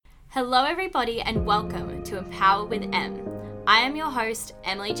Hello everybody and welcome to Empower with Em. I am your host,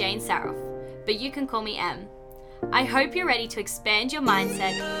 Emily Jane Saroff, but you can call me Em. I hope you're ready to expand your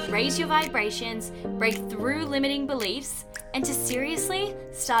mindset, raise your vibrations, break through limiting beliefs, and to seriously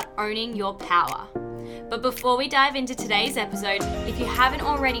start owning your power. But before we dive into today's episode, if you haven't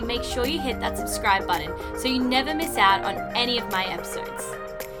already, make sure you hit that subscribe button so you never miss out on any of my episodes.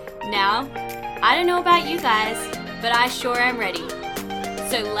 Now, I don't know about you guys, but I sure am ready.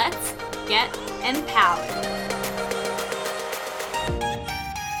 So let's get empowered.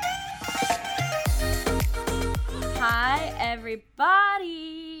 Hi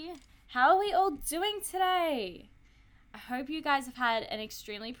everybody! How are we all doing today? I hope you guys have had an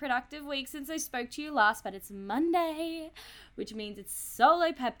extremely productive week since I spoke to you last, but it's Monday, which means it's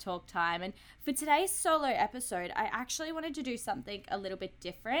solo pep talk time. And for today's solo episode, I actually wanted to do something a little bit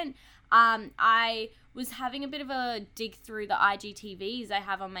different. I was having a bit of a dig through the IGTVs I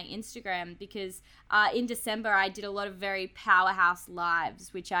have on my Instagram because in December I did a lot of very powerhouse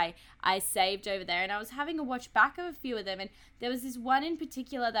lives, which I saved over there, and I was having a watch back of a few of them, and there was this one in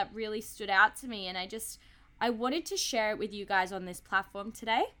particular that really stood out to me, and I wanted to share it with you guys on this platform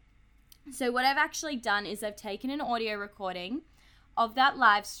today. So what I've actually done is I've taken an audio recording of that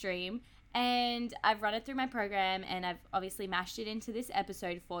live stream and I've run it through my program, and I've obviously mashed it into this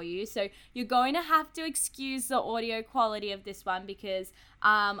episode for you. So you're going to have to excuse the audio quality of this one because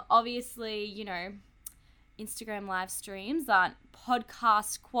obviously, you know, Instagram live streams aren't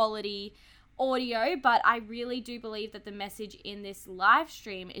podcast quality audio, but I really do believe that the message in this live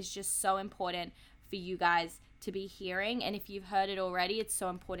stream is just so important for you guys to be hearing. And if you've heard it already, it's so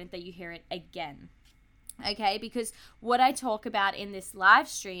important that you hear it again. Okay, because what I talk about in this live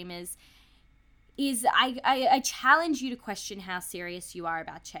stream is I challenge you to question how serious you are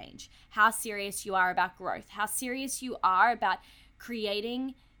about change, how serious you are about growth, how serious you are about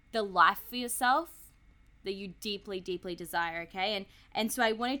creating the life for yourself that you deeply, deeply desire, okay? And so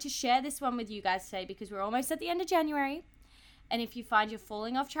I wanted to share this one with you guys today because we're almost at the end of January. And if you find you're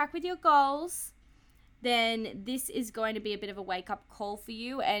falling off track with your goals, then this is going to be a bit of a wake-up call for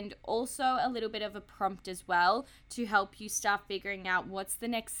you, and also a little bit of a prompt as well to help you start figuring out what's the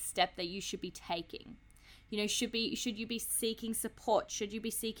next step that you should be taking. You know, should you be seeking support? Should you be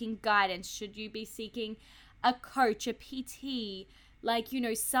seeking guidance? Should you be seeking a coach, a PT, like, you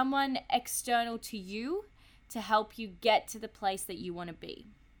know, someone external to you to help you get to the place that you want to be?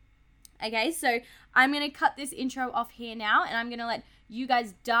 Okay, so I'm going to cut this intro off here now, and I'm going to let you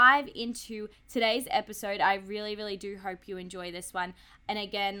guys dive into today's episode. I really, really do hope you enjoy this one. And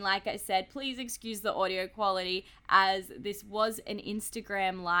again, like I said, please excuse the audio quality, as this was an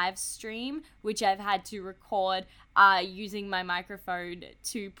Instagram live stream, which I've had to record using my microphone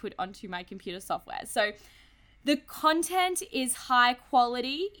to put onto my computer software. So the content is high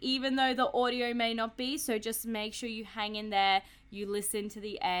quality, even though the audio may not be. So just make sure you hang in there, you listen to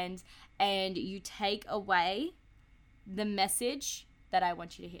the end, and you take away the message that I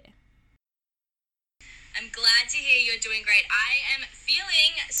want you to hear. I'm glad to hear you're doing great. I am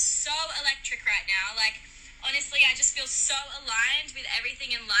feeling so electric right now. Like, honestly, I just feel so aligned with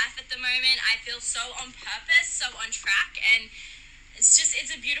everything in life at the moment. I feel so on purpose, so on track, and it's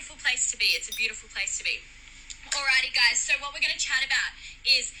a beautiful place to be. It's a beautiful place to be. Alrighty, guys, so what we're going to chat about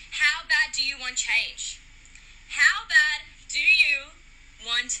is, how bad do you want change? How bad do you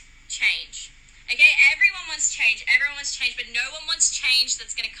want change? Okay, everyone wants change, but no one wants change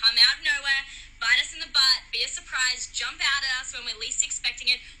that's going to come out of nowhere, bite us in the butt, be a surprise, jump out at us when we're least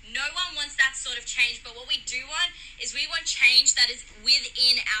expecting it. No one wants that sort of change, but what we do want is we want change that is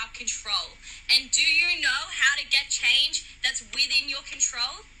within our control. And do you know how to get change that's within your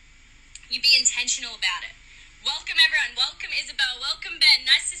control? You be intentional about it. Welcome everyone, welcome Isabel, welcome Ben,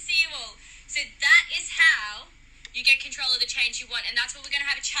 nice to see you all. So that is how you get control of the change you want, and that's what we're going to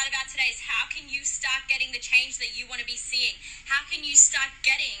have a chat about today, is how can you start getting the change that you want to be seeing? How can you start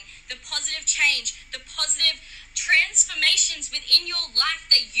getting the positive change, the positive transformations within your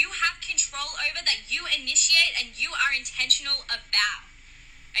life that you have control over, that you initiate and you are intentional about?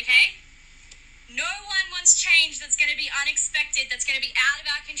 Okay? No one wants change that's going to be unexpected, that's going to be out of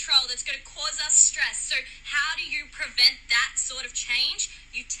our control, that's going to cause us stress. So how do you prevent that sort of change?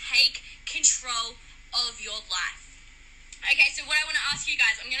 You take control of your life. Okay, so what I want to ask you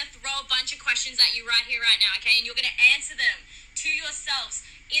guys, I'm going to throw a bunch of questions at you right here, right now, okay? And you're going to answer them to yourselves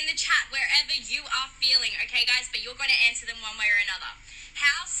in the chat, wherever you are feeling, okay, guys? But you're going to answer them one way or another.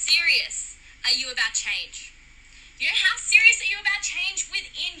 How serious are you about change? You know, how serious are you about change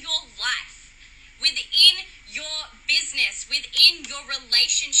within your life? Within your business, within your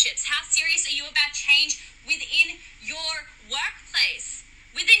relationships? How serious are you about change within your workplace?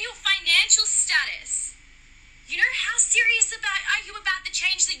 Within your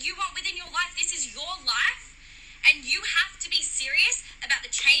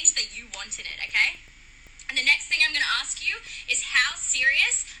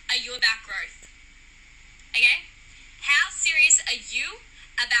serious are you about growth? Okay? How serious are you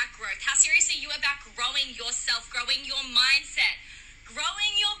about growth? How serious are you about growing yourself, growing your mindset,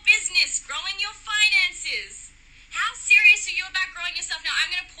 growing your business, growing your finances? How serious are you about growing yourself? Now,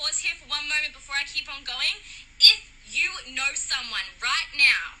 I'm going to pause here for one moment before I keep on going. If you know someone right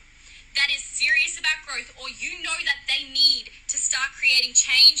now that is serious about growth, or you know that they need to start creating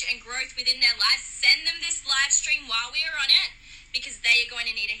change and growth within their lives, send them this live stream while we are on it, because they are going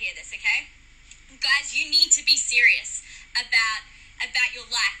to need to hear this, okay? Guys, you need to be serious about your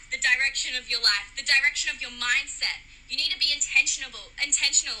life, the direction of your life, the direction of your mindset. You need to be intentional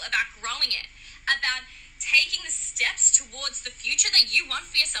about growing it, about taking the steps towards the future that you want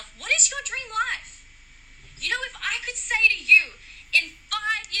for yourself. What is your dream life? You know, if I could say to you, in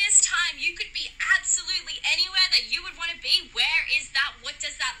 5 years' time, you could be absolutely anywhere that you would want to be, where is that? What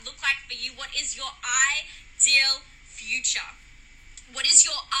does that look like for you? What is your ideal future? What is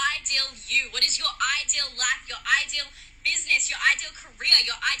your ideal you? What is your ideal life, your ideal business, your ideal career,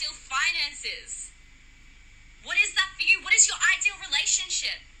 your ideal finances? What is that for you? What is your ideal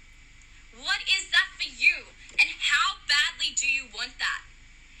relationship? What is that for you? And how badly do you want that?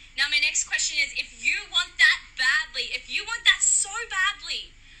 Now, my next question is, if you want that badly, if you want that so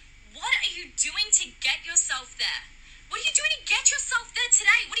badly, what are you doing to get yourself there? What are you doing to get yourself there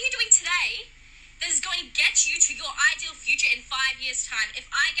today? What are you doing today that is going to get you to your ideal future in 5 years' time? If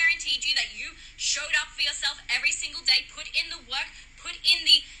I guaranteed you that you showed up for yourself every single day, put in the work, put in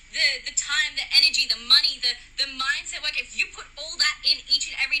the time, the energy, the money, the mindset work, if you put all that in each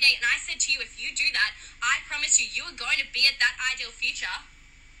and every day, and I said to you, if you do that, I promise you, you are going to be at that ideal future.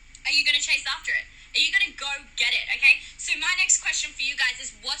 Are you going to chase after it? Are you going to go get it, okay? So my next question for you guys is,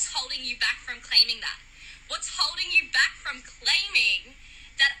 what's holding you back from claiming that? What's holding you back from claiming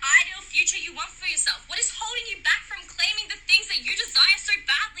that ideal future you want for yourself? What is holding you back from claiming the things that you desire so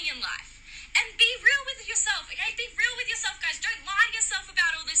badly in life? And be real with yourself, okay? Be real with yourself, guys. Don't lie to yourself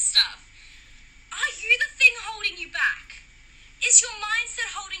about all this stuff. Are you the thing holding you back? Is your mindset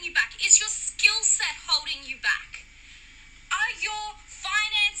holding you back? Is your skill set holding you back? Are your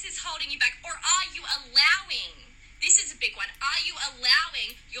finances holding you back? Or are you allowing, this is a big one, are you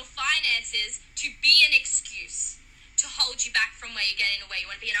allowing your finances to be an excuse to hold you back from where you're getting to where you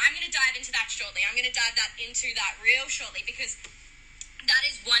want to be? And I'm going to dive into that shortly. I'm going to dive into that real shortly, because that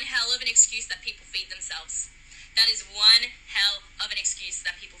is one hell of an excuse that people feed themselves. That is one hell of an excuse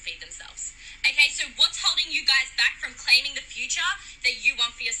that people feed themselves. Okay, so what's holding you guys back from claiming the future that you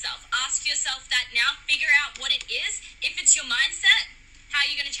want for yourself? Ask yourself that now. Figure out what it is. If it's your mindset, how are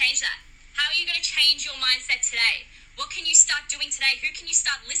you going to change that? How are you going to change your mindset today? What can you start doing today? Who can you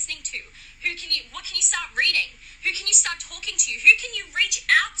start listening to? What can you start reading? Who can you start talking to? Who can you reach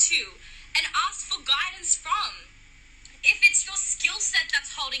out to and ask for guidance from? If it's your skill set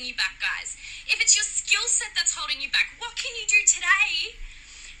that's holding you back, guys, if it's your skill set that's holding you back, what can you do today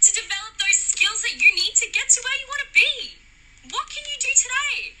to develop those skills that you need to get to where you want to be? What can you do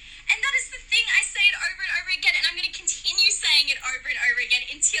today? And that is the thing, I say it over and over again, and I'm going to continue saying it over and over again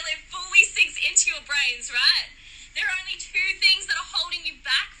until it fully sinks into your brains, right? There are only two things that are holding you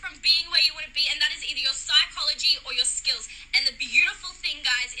back from being where you want to be, and that is either your psychology or your skills. And the beautiful thing,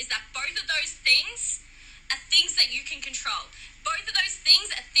 guys, is that both of those things are things that you can control. Both of those things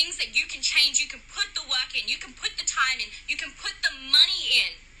are things that you can change. You can put the work in. You can put the time in. You can put the money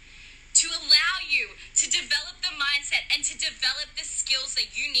in to allow you to develop the mindset and to develop the skills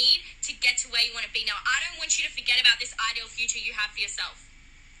that you need to get to where you want to be. Now, I don't want you to forget about this ideal future you have for yourself.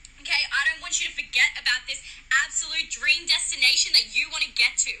 Okay? I don't want you to forget about this absolute dream destination that you want to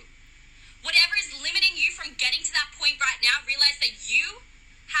get to. Whatever is limiting you from getting to that point right now, realize that you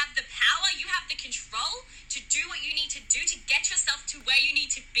have the power, you have the control to do what you need to do to get yourself to where you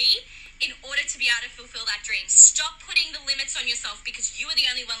need to be in order to be able to fulfill that dream. Stop putting the limits on yourself, because you are the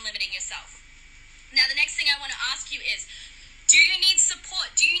only one limiting yourself. Now, the next thing I want to ask you is, do you need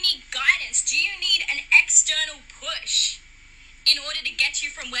support? Do you need guidance? Do you need an external push in order to get you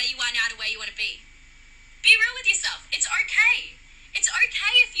from where you are now to where you want to be? Be real with yourself. It's okay. It's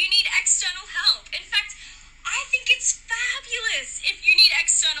okay if you need external help. In fact, I think it's fabulous if you need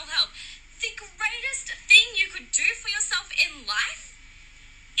external help. The greatest thing you could do for yourself in life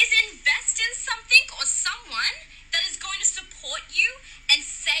is invest in something or someone that is going to support you and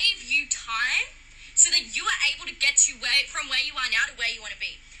save you time so that you are able to get to from where you are now to where you want to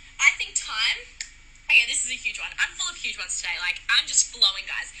be. I think time, okay, this is a huge one. I'm full of huge ones today. I'm just flowing,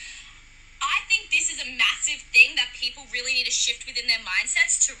 guys. I think this is a massive thing that people really need to shift within their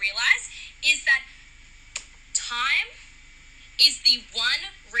mindsets to realize, is that time is the one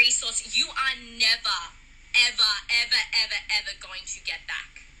resource. You are never ever, ever, ever, ever going to get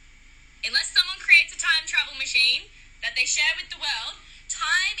back. Unless someone creates a time travel machine that they share with the world,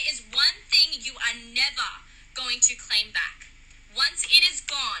 time is one thing you are never going to claim back. Once it is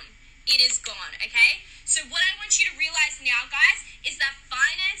gone, okay? So what I want you to realize now, guys, is that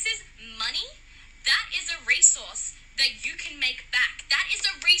finances, money, that is a resource that you can make back. That is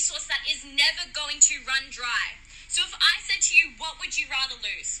a resource that is never going to run dry. So if I said to you, what would you rather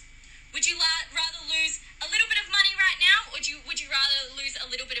lose? Would you rather lose a little bit of money right now, or would you rather lose a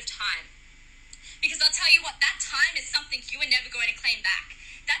little bit of time? Because I'll tell you what, that time is something you are never going to claim back.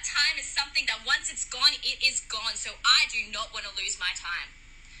 That time is something that once it's gone, it is gone. So I do not want to lose my time.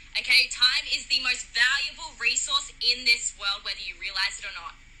 Okay, time is the most valuable resource in this world, whether you realize it or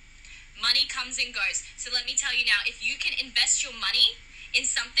not. Money comes and goes. So let me tell you now, if you can invest your money in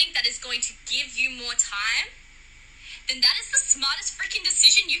something that is going to give you more time, then that is the smartest freaking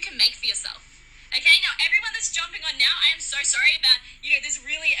decision you can make for yourself. Okay, now everyone that's jumping on now, I am so sorry about, this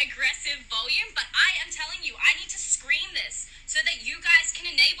really aggressive volume, but I am telling you, I need to scream this so that you guys can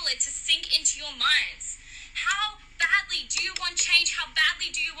enable it to sink into your minds. How badly do you want change? How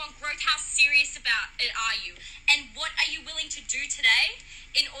badly do you want growth? How serious about it are you? And what are you willing to do today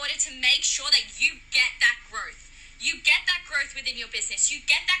in order to make sure that you get that growth? You get that growth within your business. You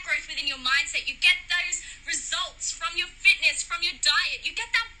get that growth within your mindset. You get those results from your fitness, from your diet. You get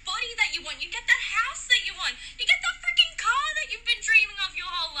that body that you want. You get that house that you want. You get that freaking car that you've been dreaming of your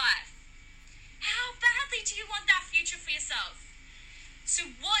whole life. How badly do you want that future for yourself? So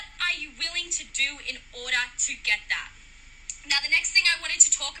what are you willing to do in order to get that? Now, the next thing I wanted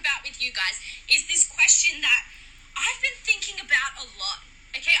to talk about with you guys is this question that I've been thinking about a lot.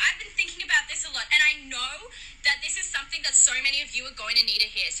 Okay, I've been thinking about this a lot, and I know that this is something that so many of you are going to need to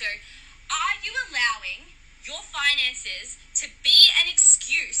hear. So, are you allowing your finances to be an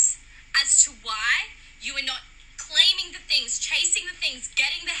excuse as to why you are not claiming the things, chasing the things,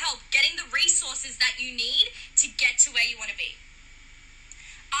 getting the help, getting the resources that you need to get to where you want to be?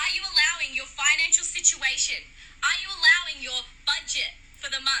 Are you allowing your financial situation, are you allowing your budget for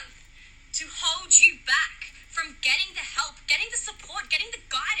the month to hold you back from getting the help, getting the support, getting the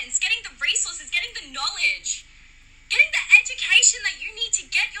guidance, getting the resources, getting the knowledge, getting the education that you need to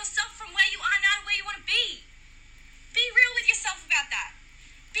get yourself from where you are now to where you want to be? Be real with yourself about that.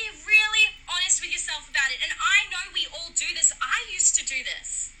 Be really honest with yourself about it. And I know we all do this. I used to do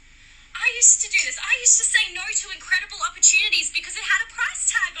this. I used to say no to incredible opportunities because it had a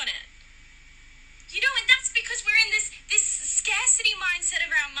price tag on it. And that's because we're in this scarcity mindset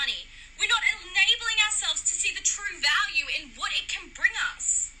around money. We're not enabling ourselves to see the true value in what it can bring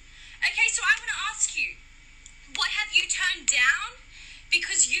us. Okay, so I want to ask you, what have you turned down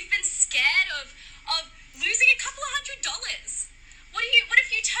because you've been scared of losing a couple of $100s? What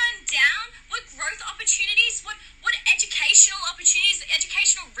have you turned down? What growth opportunities, what educational opportunities,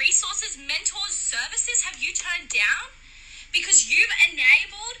 educational resources, mentors, services have you turned down? Because you've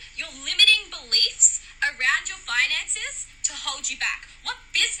enabled your limiting beliefs around your finances to hold you back. What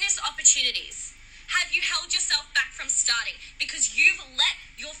business opportunities have you held yourself back from starting because you've let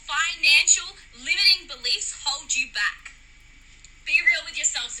your financial limiting beliefs hold you back? Be real with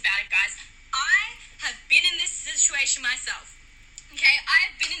yourselves about it, guys. I have been in this situation myself. Okay, I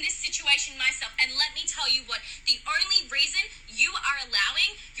have been in this situation myself, and let me tell you what, the only reason you are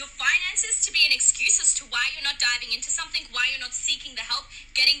allowing your finances to be an excuse as to why you're not diving into something, why you're not seeking the help,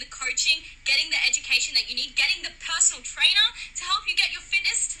 getting the coaching, getting the education that you need, getting the personal trainer to help you get your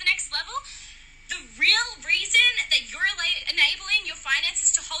fitness to the next level, the real reason that you're enabling your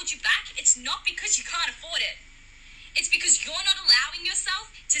finances to hold you back, it's not because you can't afford it. It's because you're not allowing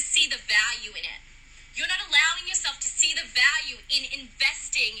yourself to see the value in it. You're not allowing yourself to see the value in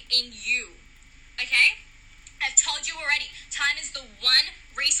investing in you, okay? I've told you already, time is the one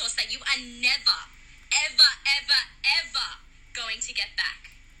resource that you are never, ever, ever, ever going to get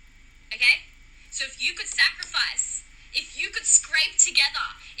back, okay? So if you could sacrifice, if you could scrape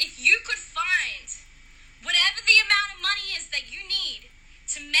together, if you could find whatever the amount of money is that you need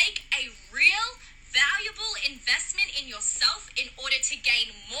to make a real, valuable investment in yourself in order to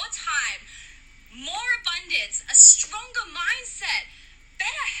gain more time, more abundance, a stronger mindset,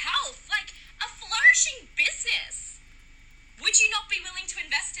 better health, like a flourishing business, would you not be willing to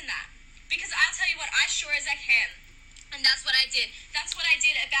invest in that? Because I'll tell you what, I sure as I can. And that's what I did. That's what I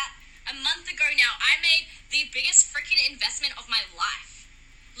did about a month ago now. I made the biggest freaking investment of my life.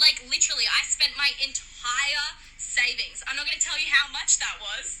 Like literally, I spent my entire savings. I'm not going to tell you how much that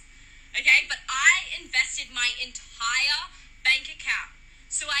was, okay? But I invested my entire bank account.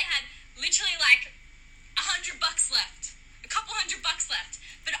 So I had literally like $100 left, a couple $100 left.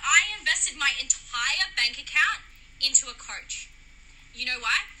 But I invested my entire bank account into a coach. You know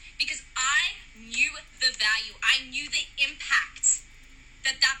why? Because I knew the value. I knew the impact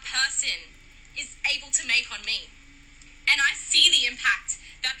that that person is able to make on me. And I see the impact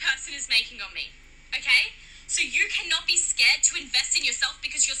that person is making on me. Okay? So you cannot be scared to invest in yourself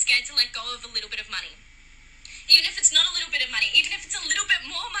because you're scared to let go of a little bit of money. Even if it's not a little bit of money, even if it's a little bit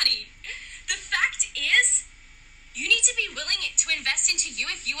more money. The fact is, you need to be willing to invest into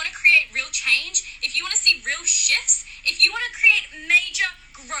you if you want to create real change, if you want to see real shifts, if you want to create major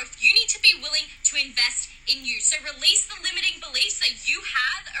growth. You need to be willing to invest in you. So release the limiting beliefs that you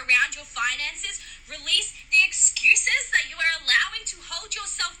have around your finances. Release the excuses that you are allowing to hold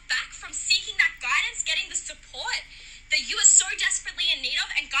yourself back from seeking that guidance, getting the support that you are so desperately in need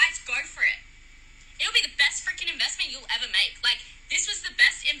of. And guys, go for it. It'll be the best freaking investment you'll ever make. Like, this was the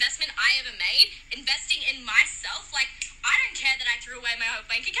best investment I ever made, investing in myself. Like, I don't care that I threw away my whole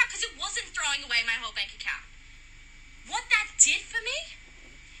bank account because it wasn't throwing away my whole bank account. What that did for me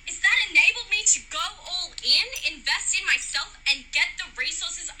is that enabled me to go all in, invest in myself, and get the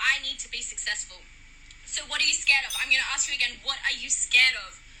resources I need to be successful. So what are you scared of? I'm going to ask you again, what are you scared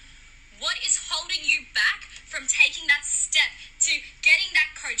of? What is holding you back from taking that step to getting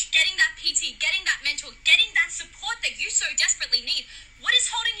that coach, getting that PT, getting that mentor, getting that support that you so desperately need? What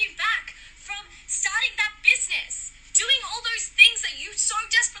is holding you back from starting that business, doing all those things that you so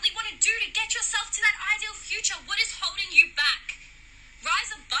desperately want to do to get yourself to that ideal future? What is holding you back?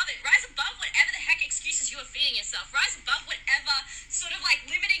 Rise above it. Rise above whatever the heck excuses you are feeding yourself. Rise above whatever sort of like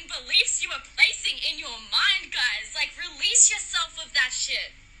limiting beliefs you are placing in your mind, guys. Like, release yourself of that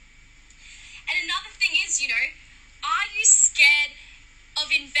shit. And another thing is, are you scared of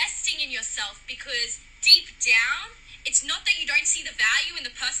investing in yourself? Because deep down, it's not that you don't see the value in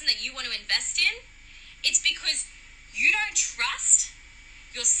the person that you want to invest in. It's because you don't trust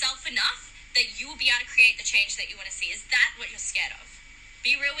yourself enough that you will be able to create the change that you want to see. Is that what you're scared of?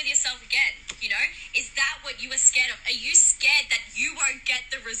 Be real with yourself again, Is that what you are scared of? Are you scared that you won't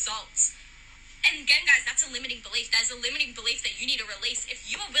get the results? And again, guys, that's a limiting belief. That's a limiting belief that you need to release. If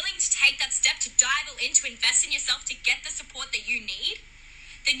you are willing to take that step to dive in, to invest in yourself, to get the support that you need,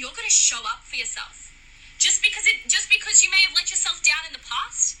 then you're going to show up for yourself. Just because you may have let yourself down in the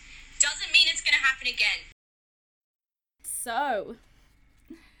past doesn't mean it's going to happen again. So,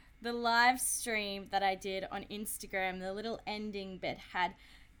 the live stream that I did on Instagram, the little ending bit had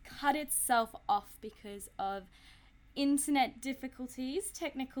cut itself off because of internet difficulties,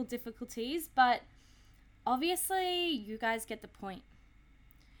 technical difficulties, but obviously you guys get the point.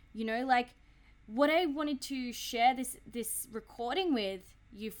 What I wanted to share this recording with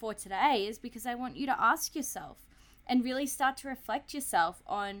you for today is because I want you to ask yourself and really start to reflect yourself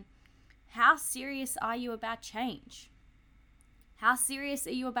on how serious are you about change? How serious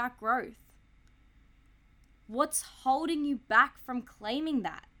are you about growth? What's holding you back from claiming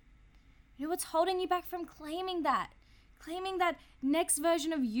that? What's holding you back from claiming that? Claiming that next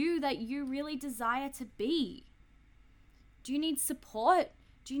version of you that you really desire to be. Do you need support?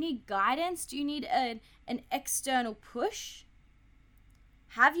 Do you need guidance? Do you need an external push?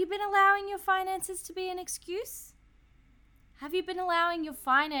 Have you been allowing your finances to be an excuse? Have you been allowing your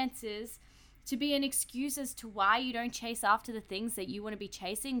finances to be an excuse as to why you don't chase after the things that you want to be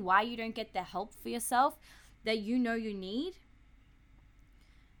chasing? Why you don't get the help for yourself that you know you need?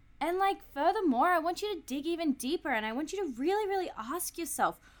 And furthermore, I want you to dig even deeper, and I want you to really, really ask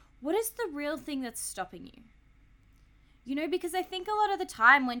yourself, what is the real thing that's stopping you? Because I think a lot of the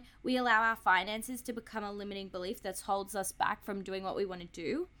time when we allow our finances to become a limiting belief that holds us back from doing what we want to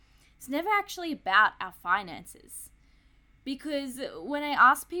do, it's never actually about our finances. Because when I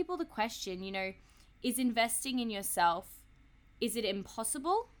ask people the question, is investing in yourself, is it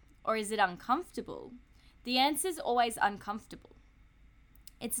impossible or is it uncomfortable? The answer is always uncomfortable.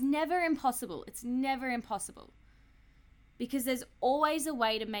 It's never impossible. It's never impossible. Because there's always a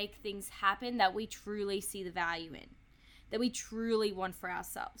way to make things happen that we truly see the value in, that we truly want for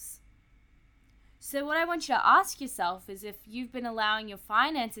ourselves. So what I want you to ask yourself is, if you've been allowing your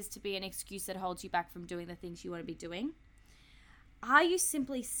finances to be an excuse that holds you back from doing the things you want to be doing, are you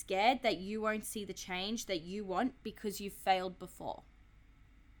simply scared that you won't see the change that you want because you've failed before?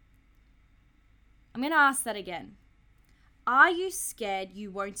 I'm going to ask that again. Are you scared you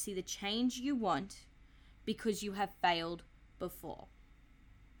won't see the change you want because you have failed before?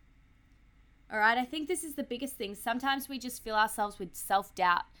 All right, I think this is the biggest thing. Sometimes we just fill ourselves with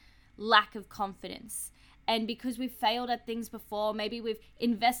self-doubt, lack of confidence. And because we've failed at things before, maybe we've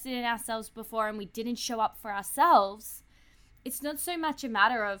invested in ourselves before and we didn't show up for ourselves, it's not so much a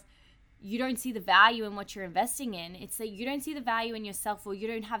matter of you don't see the value in what you're investing in. It's that you don't see the value in yourself, or you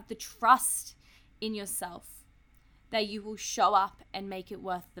don't have the trust in yourself that you will show up and make it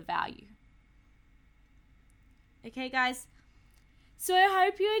worth the value. Okay, guys? So I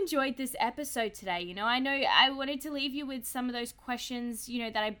hope you enjoyed this episode today. I know I wanted to leave you with some of those questions,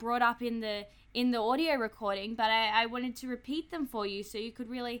 that I brought up in the audio recording, but I wanted to repeat them for you so you could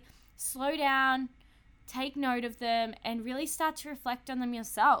really slow down, take note of them, and really start to reflect on them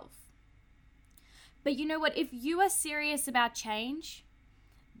yourself. But you know what? If you are serious about change,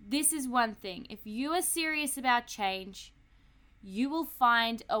 this is one thing. If you are serious about change, you will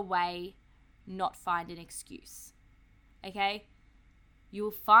find a way, not find an excuse. Okay? You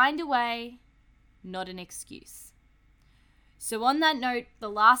will find a way, not an excuse. So on that note, the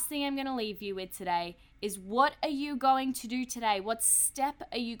last thing I'm going to leave you with today is, what are you going to do today? What step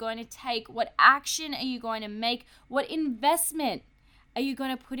are you going to take? What action are you going to make? What investment are you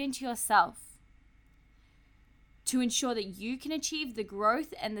going to put into yourself to ensure that you can achieve the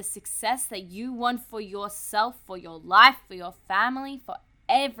growth and the success that you want for yourself, for your life, for your family, for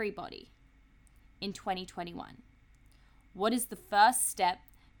everybody in 2021? What is the first step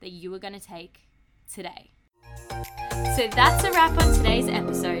that you are going to take today? So that's a wrap on today's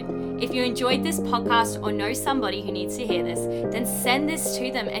episode. If you enjoyed this podcast or know somebody who needs to hear this, then send this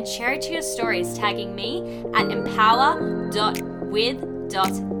to them and share it to your stories, tagging me at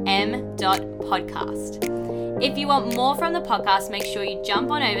empower.with.m.podcast. If you want more from the podcast, make sure you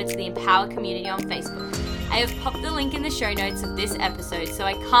jump on over to the Empower community on Facebook. I have popped the link in the show notes of this episode, so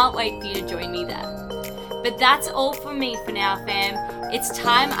I can't wait for you to join me there. But that's all from me for now, fam. It's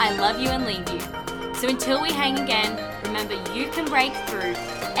time I love you and leave you. So until we hang again, remember, you can break through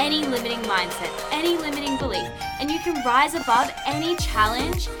any limiting mindset, any limiting belief, and you can rise above any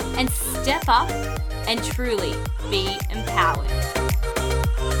challenge and step up and truly be empowered.